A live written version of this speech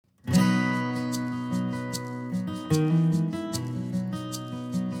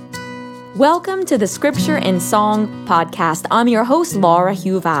Welcome to the Scripture and Song podcast. I'm your host, Laura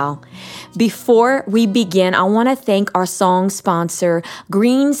Huval. Before we begin, I want to thank our song sponsor,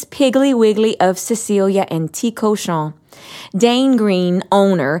 Green's Piggly Wiggly of Cecilia and T. Cochon. Dane Green,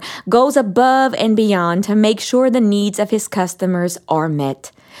 owner, goes above and beyond to make sure the needs of his customers are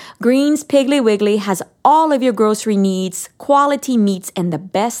met. Green's Piggly Wiggly has all of your grocery needs, quality meats, and the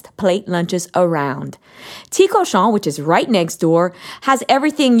best plate lunches around. T. Cochon, which is right next door, has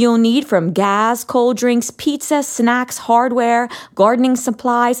everything you'll need from gas, cold drinks, pizza, snacks, hardware, gardening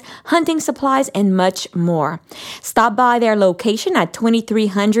supplies, hunting supplies, and much more. Stop by their location at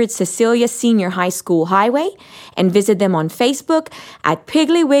 2300 Cecilia Senior High School Highway and visit them on Facebook at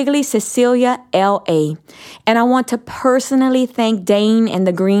Piggly Wiggly Cecilia LA. And I want to personally thank Dane and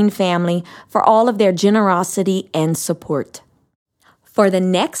the Green family for all of their generosity and support. For the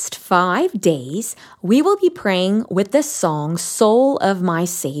next 5 days, we will be praying with the song Soul of My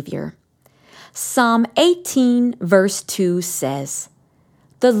Savior. Psalm 18 verse 2 says,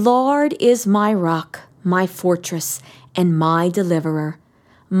 "The Lord is my rock, my fortress, and my deliverer.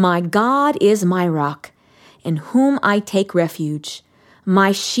 My God is my rock, in whom I take refuge,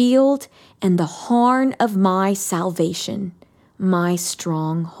 my shield and the horn of my salvation, my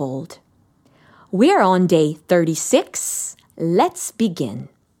stronghold." We're on day 36. Let's begin.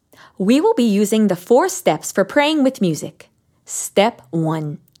 We will be using the 4 steps for praying with music. Step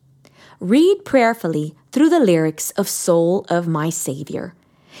 1. Read prayerfully through the lyrics of Soul of My Savior.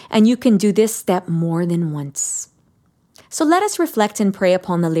 And you can do this step more than once. So let us reflect and pray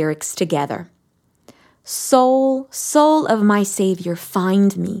upon the lyrics together. Soul, soul of my Savior,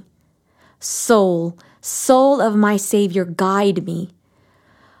 find me. Soul, soul of my Savior, guide me.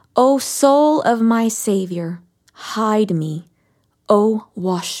 O soul of my Savior, hide me. O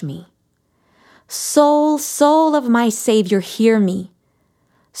wash me. Soul, soul of my Savior, hear me.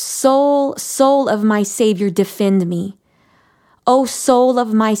 Soul, soul of my Savior, defend me. O soul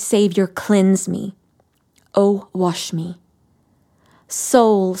of my Savior, cleanse me. O wash me.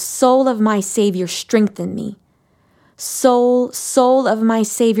 Soul, soul of my Savior, strengthen me. Soul, soul of my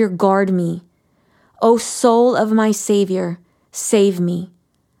Savior, guard me. O soul of my Savior, save me.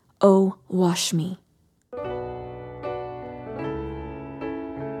 O wash me.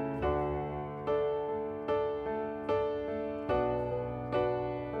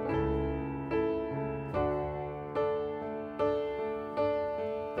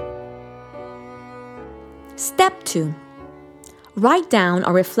 Step 2. Write down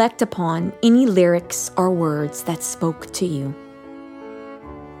or reflect upon any lyrics or words that spoke to you.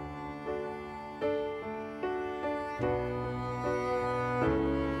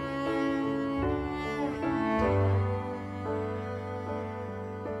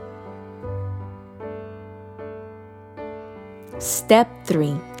 Step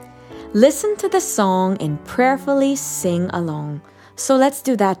 3. Listen to the song and prayerfully sing along. So let's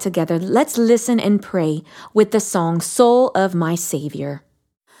do that together. Let's listen and pray with the song Soul of My Savior.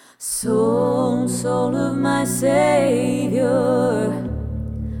 Soul, soul of my Savior,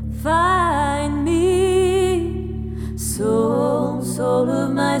 find me. Soul, soul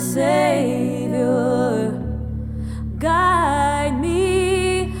of my Savior, guide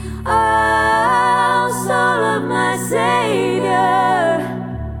me. Oh, soul of my Savior,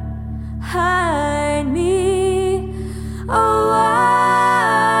 hide me. Oh,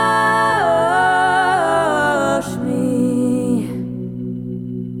 wash me.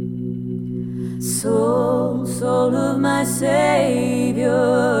 Soul, soul of my Savior,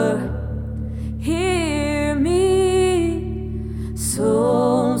 hear me.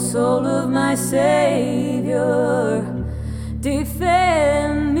 Soul, soul of my Savior,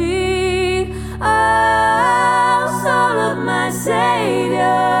 defend me. Oh, soul of my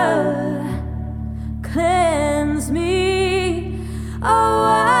Savior, cleanse me. Oh,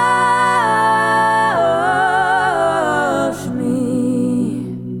 wash me.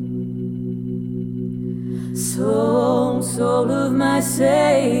 Soul, soul of my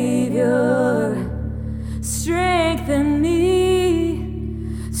Savior, strengthen me.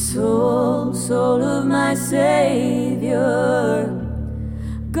 Soul, soul of my Savior,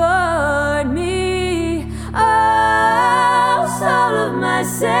 guard me. Oh, soul of my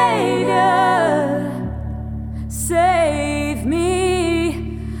Savior, save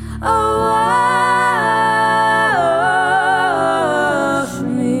me. Oh, wash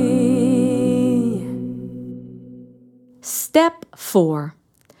me. Step 4.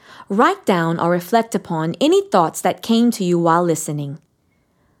 Write down or reflect upon any thoughts that came to you while listening.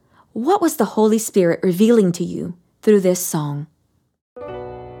 What was the Holy Spirit revealing to you through this song?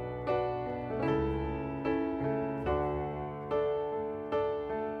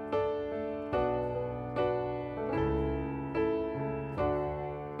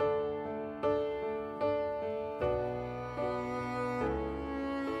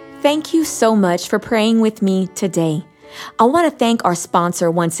 Thank you so much for praying with me today. I want to thank our sponsor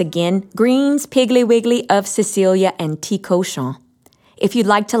once again, Green's Piggly Wiggly of Cecilia and T. Cauchon. If you'd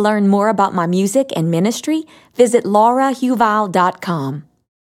like to learn more about my music and ministry, visit laurahuval.com.